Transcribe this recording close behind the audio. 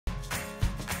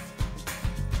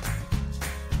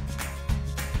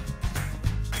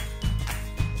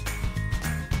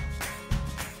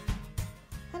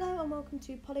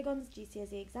to Polygons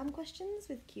GCSE exam questions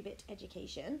with Qubit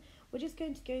Education. We're just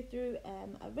going to go through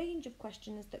a range of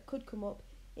questions that could come up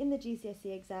in the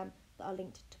GCSE exam that are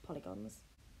linked to polygons.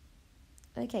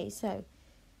 Okay, so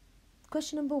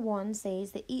question number 1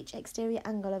 says that each exterior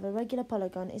angle of a regular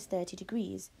polygon is 30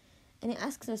 degrees, and it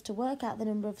asks us to work out the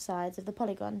number of sides of the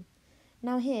polygon.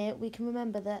 Now here we can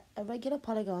remember that a regular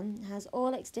polygon has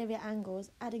all exterior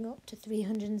angles adding up to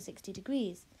 360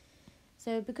 degrees.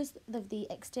 So because of the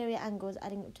exterior angles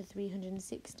adding up to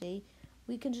 360,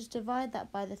 we can just divide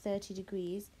that by the 30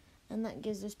 degrees, and that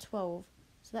gives us 12.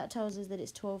 So that tells us that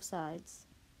it's 12 sides.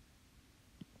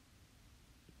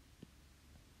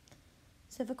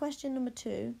 So for question number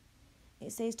 2,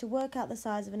 it says to work out the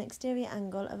size of an exterior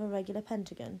angle of a regular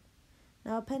pentagon.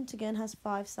 Now a pentagon has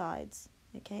 5 sides,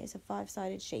 okay, it's a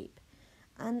 5-sided shape.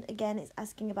 And again, it's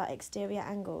asking about exterior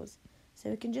angles.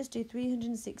 So we can just do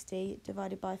 360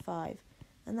 divided by 5,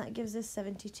 and that gives us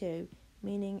 72,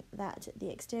 meaning that the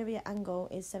exterior angle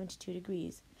is 72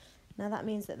 degrees. Now that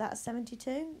means that that's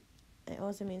 72. It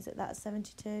also means that that's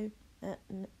 72.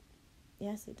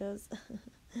 Yes, it does.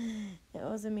 It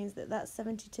also means that that's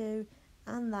 72,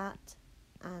 and that,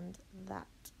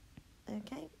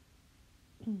 okay?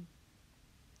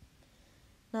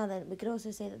 Now then, we could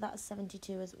also say that that's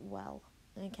 72 as well,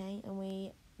 okay? And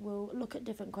we will look at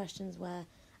different questions where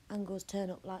angles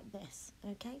turn up like this,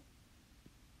 okay?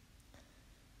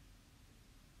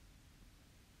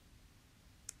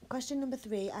 Question number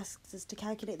 3 asks us to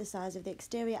calculate the size of the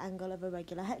exterior angle of a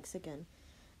regular hexagon.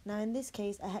 Now in this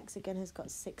case, a hexagon has got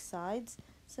 6 sides,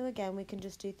 so again we can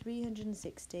just do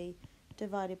 360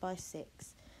 divided by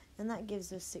 6, and that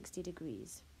gives us 60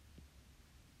 degrees.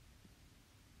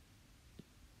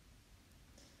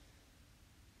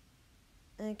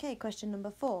 Okay, question number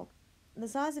 4. The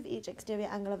size of each exterior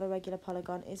angle of a regular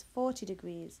polygon is 40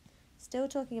 degrees. Still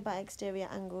talking about exterior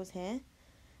angles here.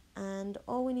 And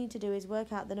all we need to do is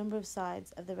work out the number of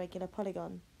sides of the regular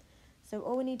polygon. So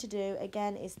all we need to do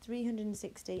again is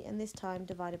 360, and this time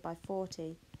divided by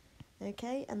 40.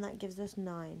 Okay, and that gives us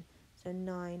 9. So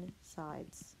 9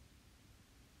 sides.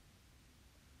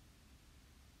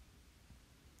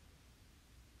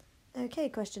 Okay,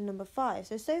 question number 5.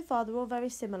 So far they're all very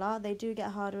similar. They do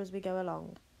get harder as we go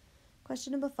along.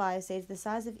 Question number 5 says the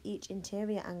size of each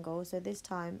interior angle, so this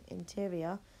time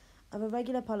interior, of a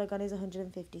regular polygon is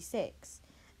 156,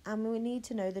 and we need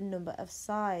to know the number of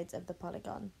sides of the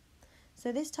polygon.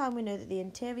 So this time we know that the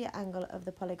interior angle of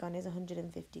the polygon is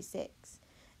 156.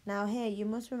 Now here you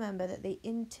must remember that the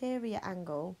interior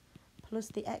angle plus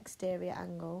the exterior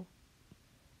angle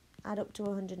add up to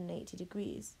 180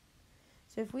 degrees.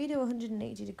 So if we do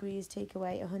 180 degrees take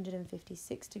away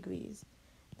 156 degrees,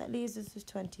 that leaves us with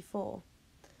 24,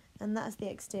 and that's the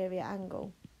exterior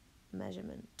angle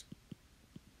measurement.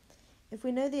 If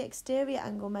we know the exterior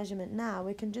angle measurement now,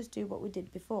 we can just do what we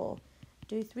did before.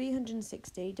 Do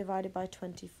 360 divided by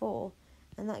 24,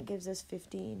 and that gives us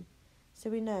 15. So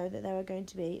we know that there are going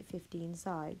to be 15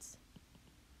 sides.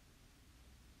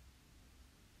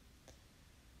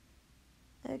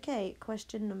 Okay,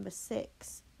 question number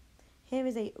 6. Here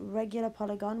is a regular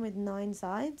polygon with 9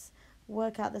 sides.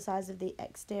 Work out the size of the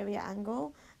exterior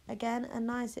angle. Again, a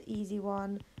nice easy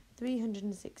one.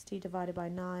 360 divided by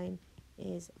 9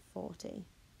 is 40.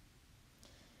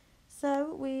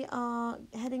 So we are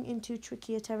heading into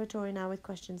trickier territory now with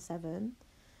question 7.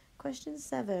 Question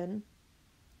 7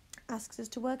 asks us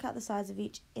to work out the size of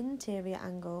each interior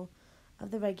angle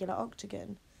of the regular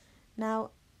octagon.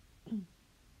 Now,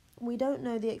 we don't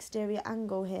know the exterior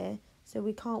angle here, so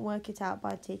we can't work it out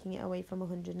by taking it away from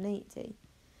 180.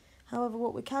 However,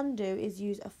 what we can do is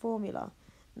use a formula.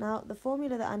 Now, the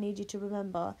formula that I need you to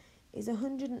remember is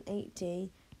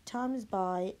 180 times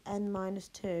by n minus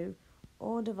 2,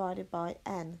 or divided by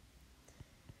n.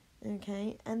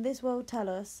 Okay, and this will tell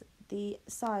us the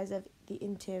size of the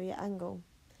interior angle.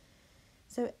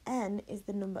 So n is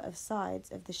the number of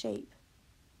sides of the shape,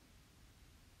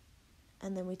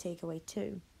 and then we take away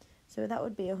 2. So that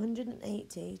would be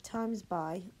 180 times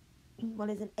by, well,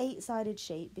 it's an 8-sided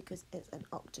shape because it's an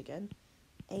octagon,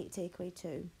 8 take away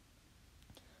 2,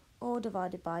 or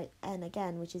divided by n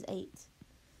again, which is 8.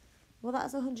 Well,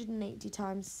 that's 180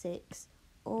 times 6,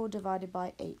 or divided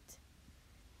by 8.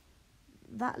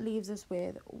 That leaves us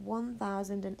with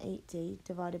 1080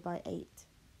 divided by 8,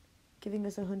 giving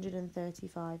us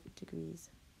 135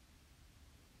 degrees.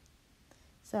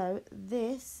 So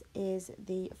this is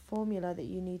the formula that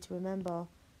you need to remember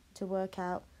to work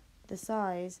out the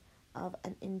size of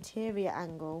an interior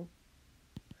angle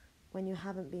when you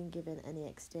haven't been given any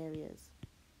exteriors.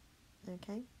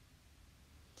 Okay?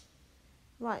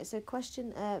 Right, so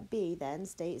question B then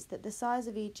states that the size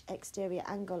of each exterior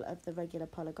angle of the regular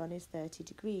polygon is 30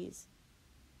 degrees.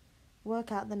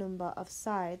 Work out the number of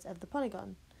sides of the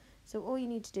polygon. So all you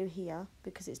need to do here,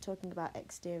 because it's talking about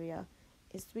exterior,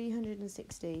 is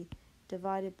 360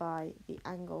 divided by the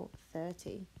angle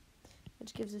 30,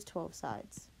 which gives us 12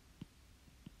 sides.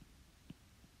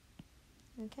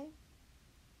 Okay.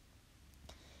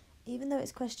 Even though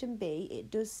it's question B, it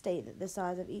does state that the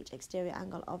size of each exterior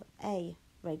angle of a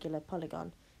regular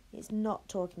polygon. It's not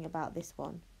talking about this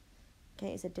one.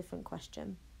 Okay, it's a different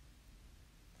question.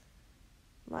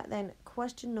 Right then,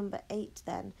 question number 8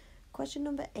 then. Question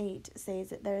number 8 says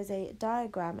that there is a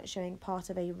diagram showing part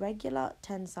of a regular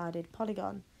 10-sided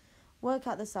polygon. Work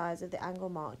out the size of the angle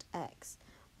marked X.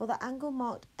 Well, the angle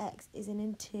marked X is an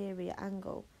interior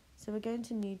angle, so we're going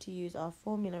to need to use our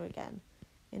formula again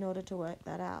in order to work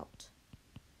that out.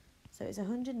 So it's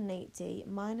 180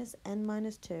 minus n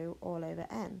minus 2 all over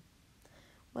n.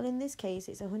 Well, in this case,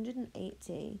 it's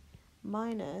 180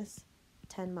 minus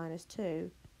 10 minus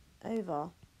 2 over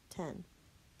 10.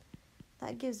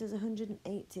 That gives us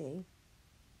 180,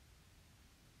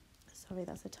 sorry,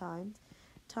 that's a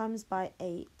times by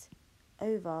 8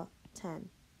 over 10.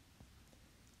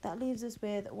 That leaves us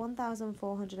with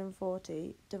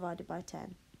 1,440 divided by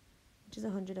 10, which is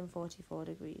 144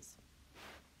 degrees.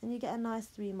 And you get a nice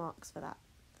 3 marks for that.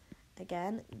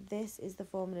 Again, this is the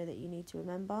formula that you need to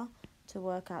remember to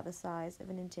work out the size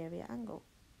of an interior angle.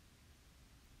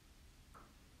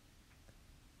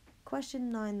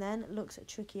 Question 9 then looks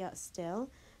trickier still.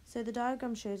 So the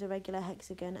diagram shows a regular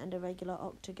hexagon and a regular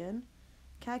octagon.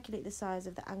 Calculate the size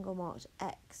of the angle marked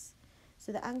X.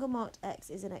 So the angle marked X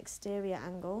is an exterior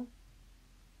angle.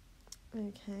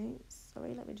 Okay,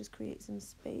 sorry, let me just create some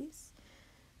space.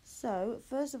 So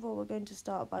first of all, we're going to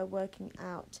start by working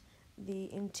out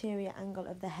the interior angle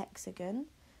of the hexagon.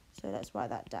 So let's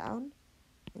write that down.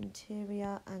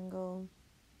 Interior angle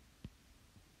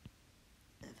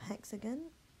of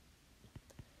hexagon.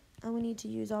 And we need to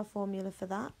use our formula for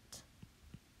that.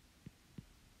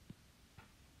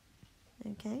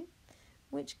 Okay,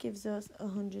 which gives us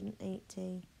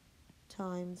 180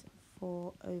 times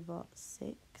 4 over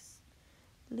 6,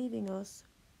 leaving us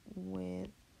with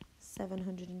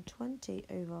 720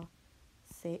 over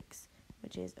 6,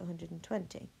 which is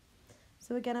 120.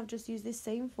 So again, I've just used this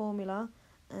same formula,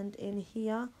 and in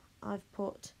here I've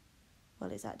put,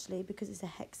 well, it's actually, because it's a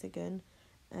hexagon,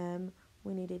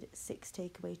 we needed 6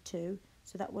 take away 2,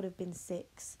 so that would have been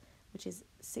 6, which is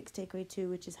 6 take away 2,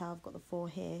 which is how I've got the 4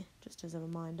 here, just as a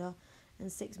reminder,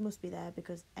 and 6 must be there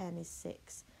because n is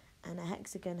 6, and a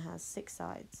hexagon has 6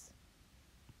 sides.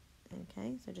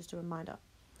 Okay, so just a reminder.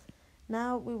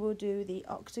 Now we will do the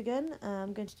octagon.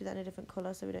 I'm going to do that in a different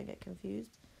colour so we don't get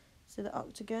confused. So the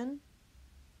octagon,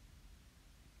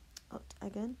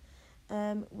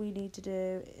 we need to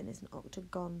do, and it's an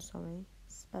octagon, sorry,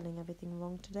 spelling everything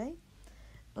wrong today.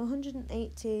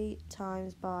 180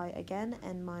 times by, again,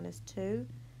 n minus 2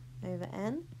 over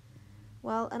n.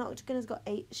 Well, an octagon has got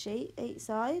 8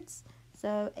 sides,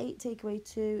 so 8 take away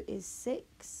 2 is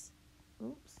 6,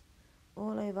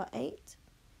 all over 8,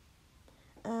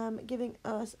 giving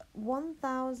us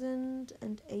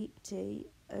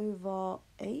 1,080 over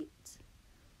 8,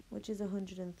 which is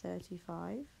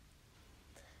 135.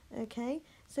 Okay,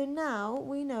 so now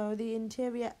we know the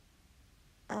interior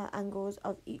angles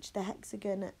of each the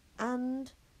hexagon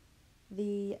and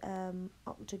the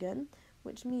octagon,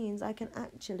 which means I can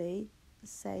actually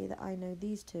say that I know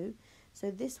these two. So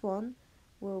this one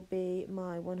will be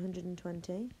my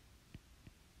 120,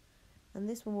 and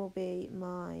this one will be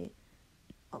my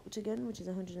octagon, which is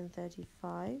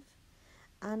 135.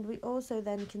 And we also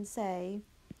then can say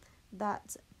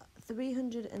that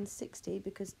 360,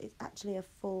 because it's actually a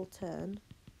full turn,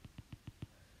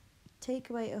 take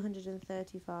away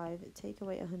 135, take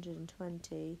away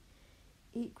 120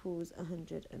 equals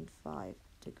 105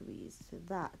 degrees. So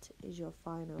that is your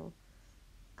final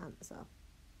answer.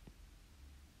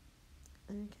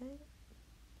 Okay.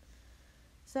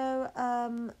 So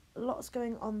lots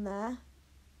going on there.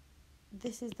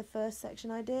 This is the first section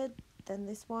I did, then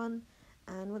this one,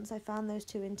 and once I found those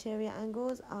two interior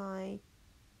angles, I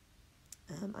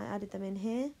added them in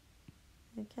here.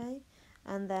 Okay.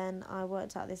 And then I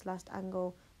worked out this last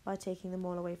angle by taking them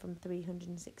all away from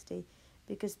 360,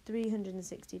 because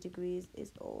 360 degrees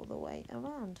is all the way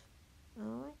around.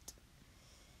 Alright.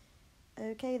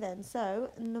 Okay then,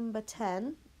 so number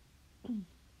 10,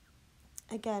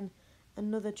 again,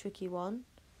 another tricky one.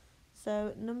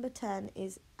 So number 10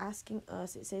 is asking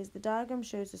us, it says the diagram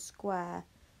shows a square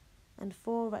and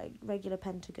 4 regular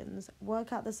pentagons.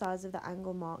 Work out the size of the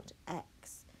angle marked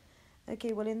X.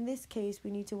 Okay, well in this case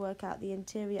we need to work out the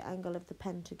interior angle of the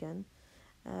pentagon.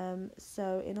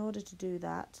 So in order to do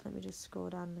that, let me just scroll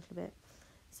down a little bit.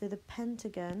 So the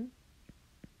pentagon,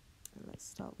 let's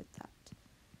start with that.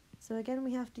 So again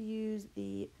we have to use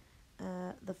the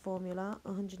formula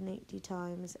 180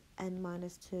 times n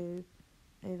minus 2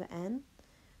 over n,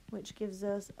 which gives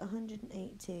us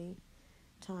 180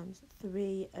 times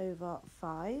 3 over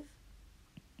 5,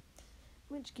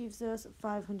 which gives us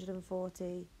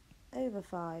 540 over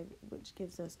 5, which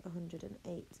gives us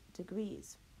 108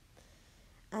 degrees.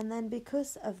 And then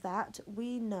because of that,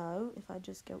 we know, if I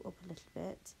just go up a little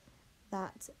bit,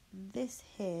 that this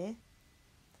here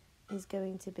is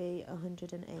going to be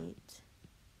 108.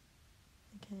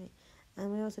 Okay,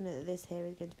 and we also know that this here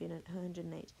is going to be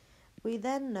 108. We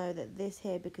then know that this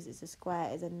here, because it's a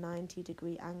square, is a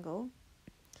 90-degree angle.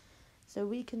 So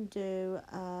we can do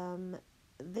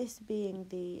this being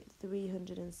the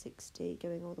 360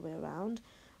 going all the way around.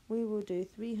 We will do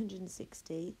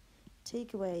 360,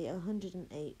 take away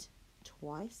 108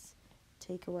 twice,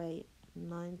 take away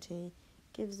 90,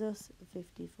 gives us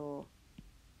 54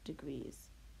 degrees.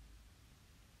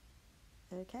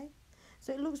 Okay,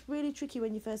 so it looks really tricky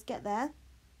when you first get there,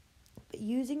 but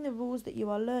using the rules that you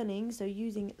are learning, so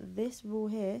using this rule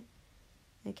here,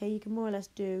 okay, you can more or less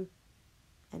do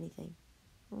anything.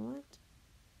 Alright,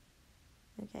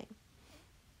 okay.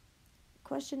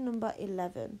 Question number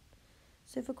 11.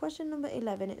 So for question number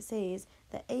 11, it says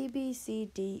that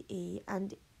ABCDE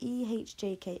and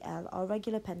EHJKL are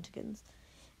regular pentagons.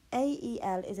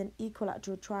 AEL is an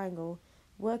equilateral triangle.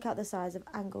 Work out the size of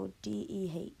angle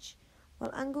DEH.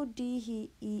 Well, angle DEH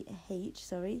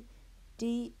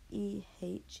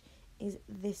is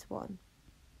this one.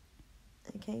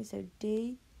 Okay, so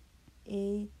DEH,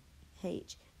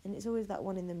 and it's always that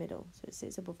one in the middle, so it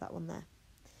sits above that one there.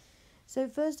 So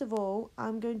first of all,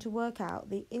 I'm going to work out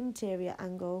the interior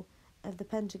angle of the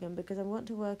pentagon because I want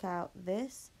to work out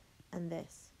this and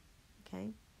this.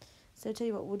 Okay, so tell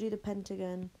you what, we'll do the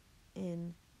pentagon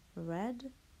in red.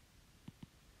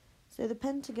 So the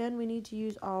pentagon, we need to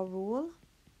use our rule.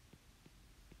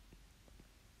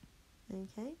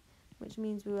 Okay, which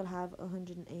means we will have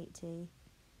 180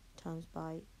 times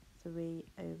by 3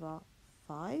 over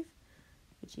 5,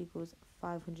 which equals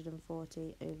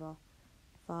 540 over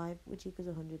 5, which equals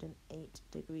 108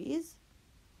 degrees.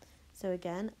 So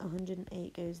again,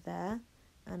 108 goes there,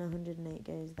 and 108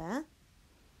 goes there.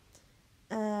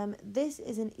 This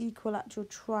is an equilateral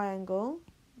triangle.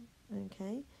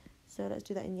 Okay, so let's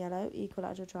do that in yellow,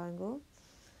 equilateral triangle.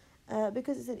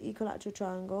 Because it's an equilateral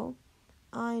triangle,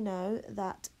 I know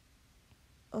that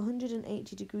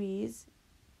 180 degrees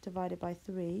divided by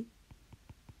 3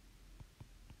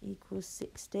 equals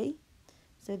 60.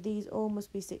 So these all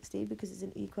must be 60 because it's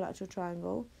an equilateral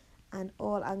triangle, and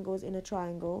all angles in a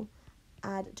triangle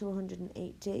add to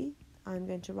 180. I'm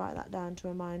going to write that down to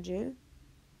remind you.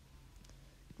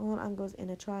 All angles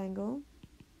in a triangle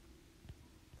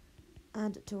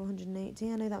add to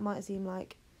 180. I know that might seem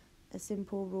like a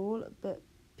simple rule, but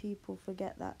people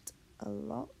forget that a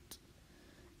lot.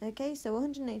 Okay, so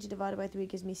 180 divided by 3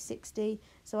 gives me 60.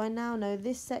 So I now know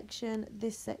this section,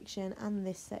 and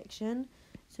this section.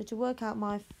 So to work out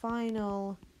my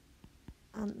final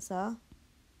answer,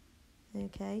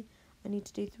 okay, I need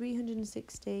to do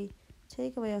 360,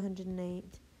 take away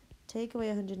 108, take away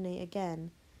 108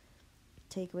 again,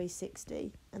 take away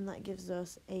 60, and that gives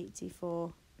us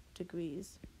 84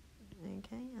 degrees.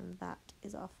 Okay, and that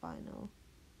is our final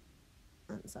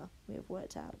answer. We have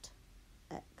worked out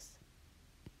X.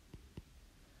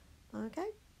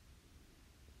 Okay.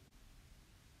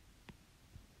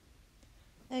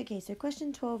 Okay, so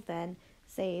question 12 then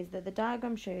says that the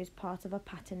diagram shows part of a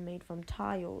pattern made from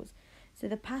tiles. So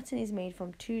the pattern is made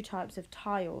from two types of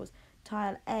tiles.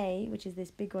 Tile A, which is this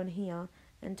big one here,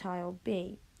 and tile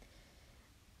B.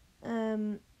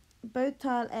 Both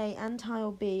tile A and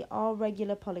tile B are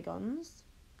regular polygons.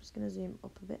 I'm just going to zoom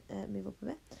up a bit, move up a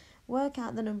bit. Work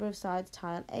out the number of sides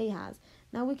tile A has.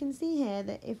 Now we can see here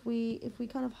that if we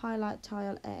kind of highlight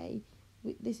tile A,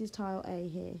 this is tile A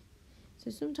here. So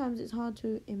sometimes it's hard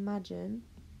to imagine.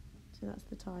 So that's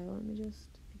the tile. Let me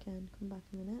just, again, come back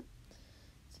a minute.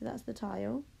 So that's the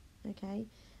tile, okay.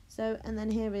 So, and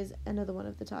then here is another one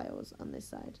of the tiles on this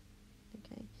side,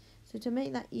 okay. So to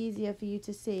make that easier for you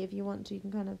to see, if you want to, you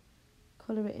can kind of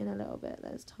colour it in a little bit.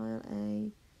 There's tile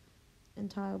A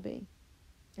and tile B.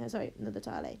 Sorry, another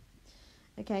tile A.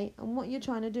 Okay, and what you're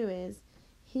trying to do is,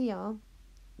 here,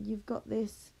 you've got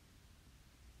this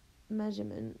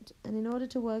measurement, and in order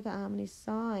to work out how many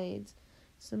sides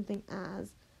something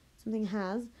has,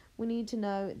 we need to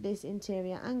know this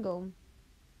interior angle.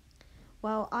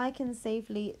 Well, I can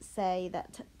safely say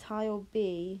that tile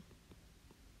B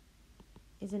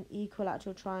is an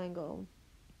equilateral triangle.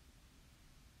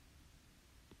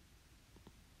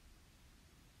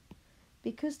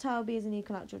 Because tile B is an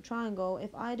equilateral triangle,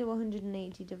 if I do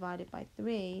 180 divided by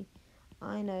 3,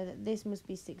 I know that this must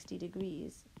be 60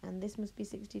 degrees, and this must be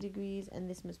 60 degrees, and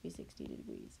this must be 60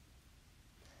 degrees.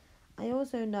 I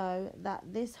also know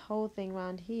that this whole thing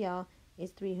around here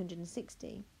is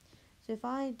 360. So if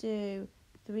I do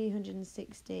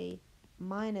 360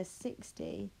 minus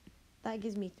 60, that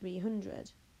gives me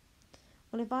 300.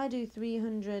 Well, if I do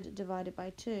 300 divided by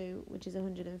 2, which is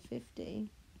 150,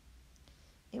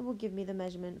 it will give me the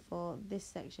measurement for this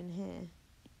section here.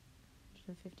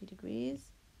 150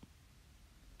 degrees,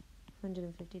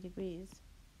 150 degrees.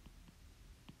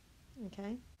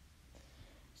 Okay.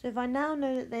 So if I now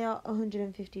know that they are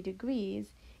 150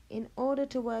 degrees, in order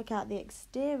to work out the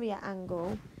exterior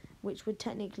angle, which would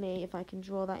technically, if I can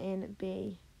draw that in,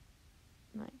 be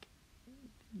like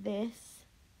this.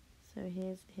 So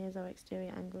here's our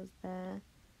exterior angles there.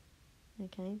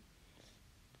 Okay.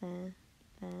 There.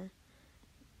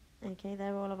 Okay,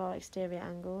 they're all of our exterior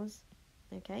angles.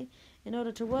 Okay. In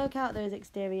order to work out those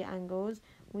exterior angles,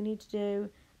 we need to do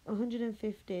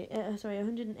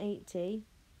 180.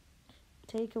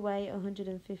 Take away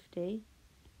 150,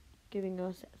 giving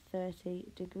us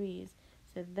 30 degrees.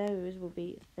 So those will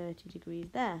be 30 degrees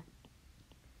there.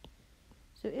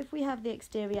 So if we have the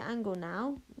exterior angle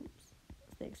now, oops,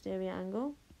 that's the exterior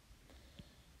angle.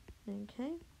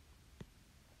 Okay.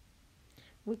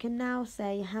 We can now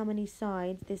say how many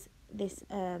sides this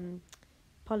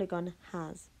polygon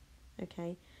has.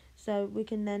 Okay. So we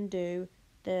can then do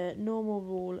the normal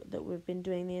rule that we've been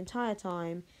doing the entire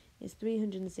time, is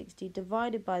 360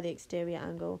 divided by the exterior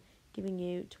angle, giving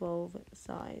you 12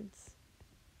 sides.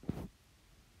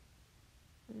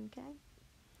 Okay.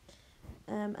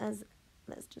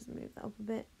 Let's just move that up a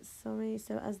bit. Sorry.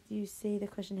 So as you see the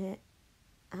question here,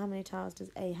 how many tiles does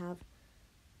A have?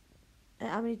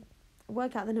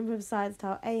 Work out the number of sides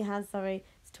tile A has. Sorry,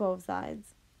 it's 12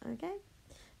 sides. Okay.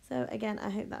 So again, I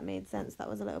hope that made sense. That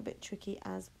was a little bit tricky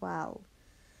as well.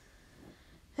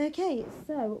 Okay,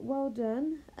 so well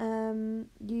done.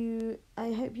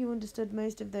 I hope you understood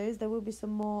most of those. There will be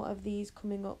some more of these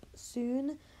coming up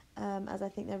soon, as I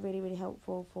think they're really, really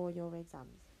helpful for your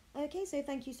exams. Okay, so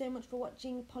thank you so much for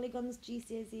watching Polygons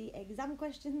GCSE exam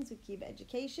questions with Cuba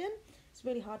Education. It's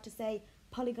really hard to say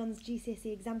Polygons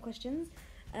GCSE exam questions,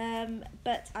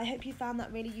 but I hope you found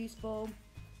that really useful.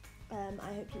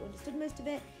 I hope you understood most of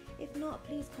it. If not,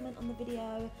 please comment on the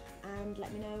video and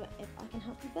let me know if I can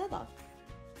help you further.